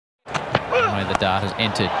Where the dart has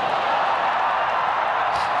entered.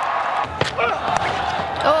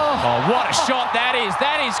 Oh, what a shot that is.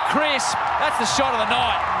 That is crisp. That's the shot of the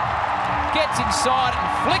night. Gets inside and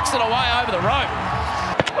flicks it away over the rope.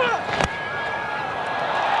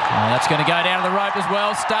 Oh, that's going to go down to the rope as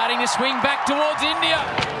well. Starting to swing back towards India.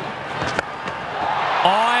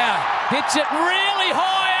 Iyer hits it really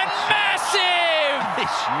high and massive.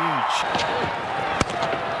 It's huge.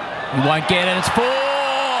 He won't get it. It's 4.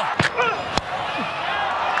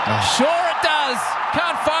 Sure it does.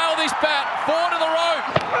 Can't fail this bat. 4 to the rope.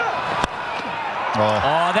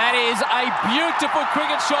 Oh, that is a beautiful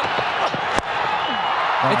cricket shot.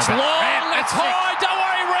 It's long, it's high. Don't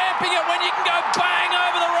worry ramping it when you can go bang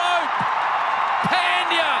over the rope.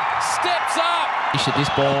 Pandya steps up. At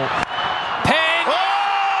this ball. Pandya,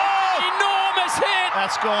 enormous hit.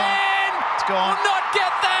 That's gone. And it's gone. Will not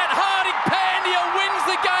get that. Hardik Pandya wins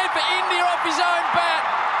the game for India off his own bat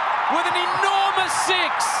with an enormous 6.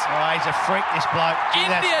 Oh, he's a freak, this bloke.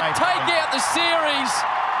 India take out the series.